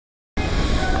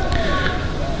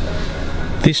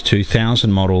This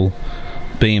 2000 model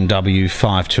BMW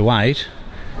 528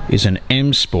 is an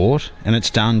M Sport, and it's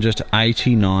done just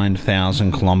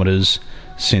 89,000 kilometres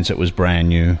since it was brand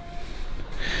new.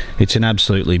 It's in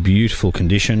absolutely beautiful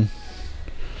condition.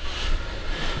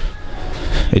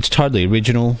 It's totally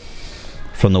original,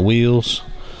 from the wheels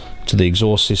to the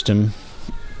exhaust system.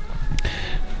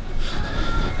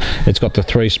 It's got the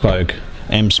 3-spoke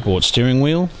M Sport steering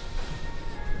wheel,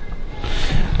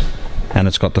 and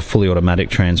it's got the fully automatic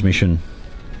transmission.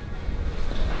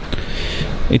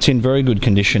 It's in very good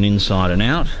condition inside and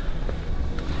out.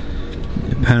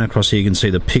 Pan across here, you can see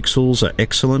the pixels are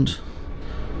excellent.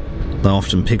 They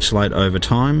often pixelate over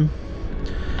time.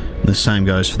 And the same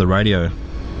goes for the radio.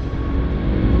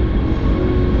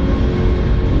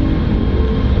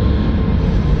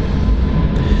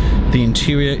 The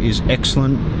interior is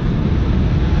excellent,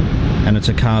 and it's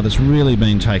a car that's really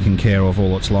been taken care of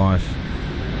all its life.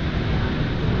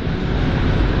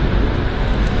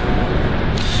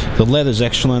 The leather's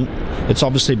excellent. It's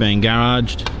obviously been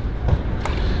garaged.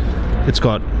 It's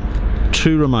got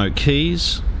 2 remote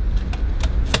keys.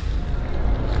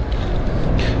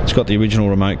 It's got the original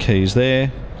remote keys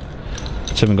there.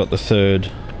 It's even got the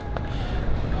 3rd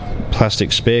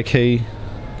plastic spare key.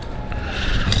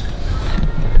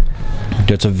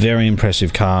 It's a very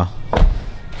impressive car.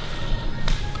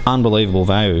 Unbelievable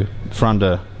value for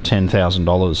under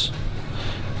 $10,000.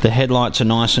 The headlights are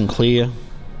nice and clear.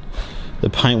 The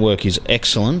paintwork is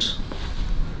excellent.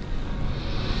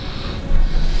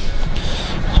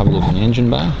 Have a look in the engine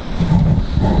bay.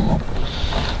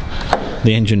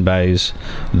 The engine bay is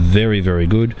very, very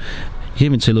good. You can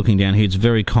even see, looking down here, it's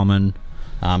very common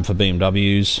for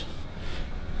BMWs.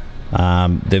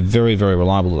 They're very, very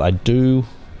reliable. They do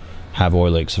have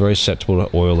oil leaks, very susceptible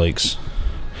to oil leaks.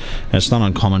 And it's not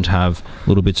uncommon to have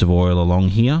little bits of oil along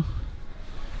here,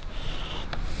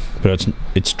 but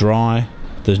it's dry.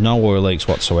 There's no oil leaks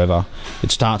whatsoever.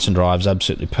 It starts and drives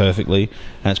absolutely perfectly,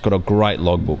 and it's got a great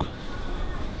logbook.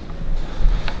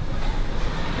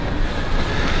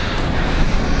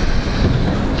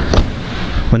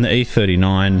 When the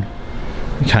E39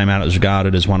 came out, it was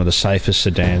regarded as one of the safest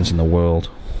sedans in the world.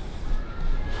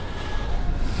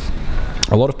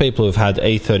 A lot of people have had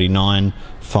E39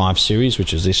 5 Series,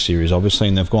 which is this series obviously,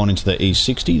 and they've gone into the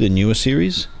E60, the newer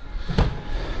series.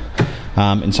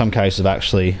 In some cases, have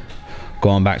actually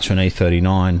gone back to an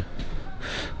E39.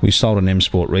 We sold an M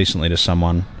Sport recently to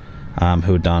someone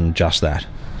who had done just that.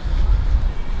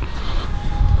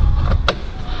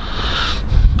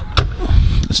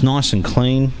 It's nice and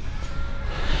clean.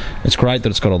 It's great that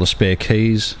it's got all the spare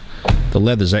keys. The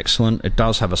leather's excellent. It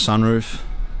does have a sunroof.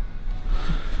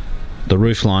 The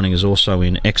roof lining is also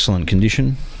in excellent condition.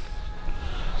 You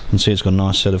can see it's got a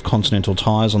nice set of Continental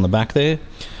tyres on the back there.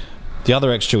 The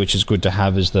other extra which is good to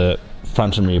have is the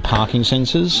front and rear parking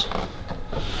sensors.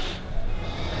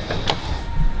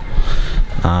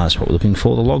 That's what we're looking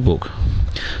for, the logbook.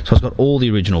 So it's got all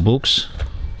the original books.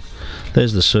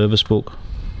 There's the service book.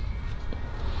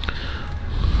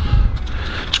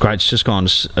 It's great. It's just gone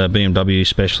to a BMW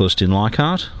specialist in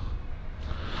Leichhardt,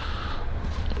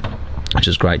 which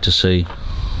is great to see.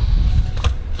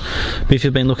 But if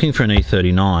you've been looking for an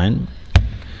E39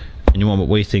 and you want what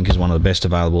we think is one of the best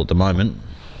available at the moment,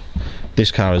 this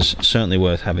car is certainly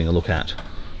worth having a look at.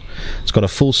 It's got a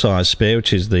full-size spare,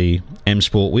 which is the M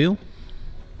Sport wheel.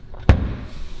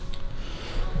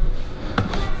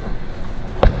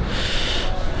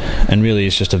 And really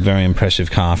it's just a very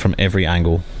impressive car from every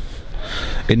angle.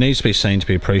 It needs to be seen to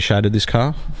be appreciated, this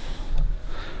car.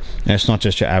 And it's not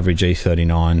just your average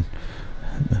E39,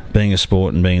 being a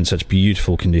sport and being in such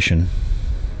beautiful condition.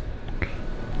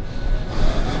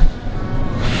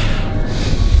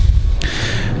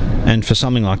 And for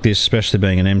something like this, especially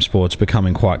being an M Sport, it's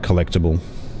becoming quite collectible.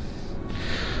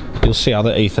 You'll see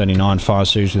other E39 5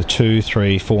 Series with 200,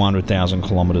 300, 400,000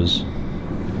 kilometres.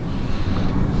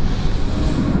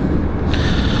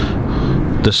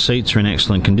 The seats are in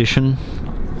excellent condition,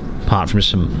 apart from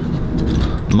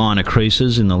some minor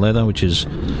creases in the leather, which is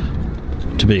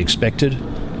to be expected.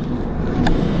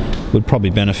 Would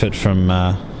probably benefit from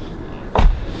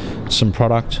some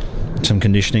product, some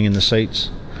conditioning in the seats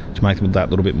to make them that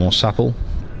little bit more supple.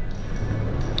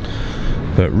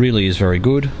 But it really is very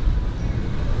good,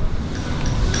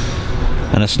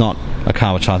 and it's not a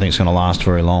car which I think is going to last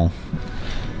very long,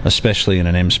 especially in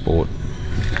an M Sport.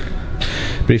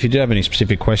 But if you do have any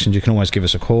specific questions, you can always give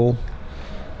us a call.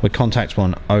 We contact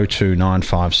on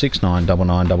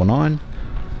 0295699999.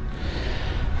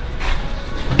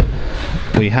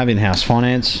 We have in-house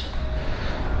finance,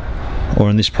 or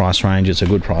in this price range, it's a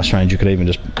good price range. You could even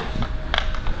just,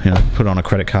 put it on a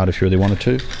credit card if you really wanted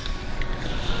to.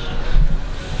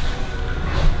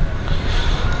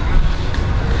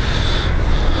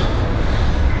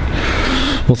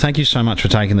 Well, thank you so much for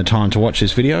taking the time to watch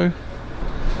this video,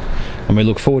 and we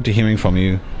look forward to hearing from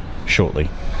you shortly.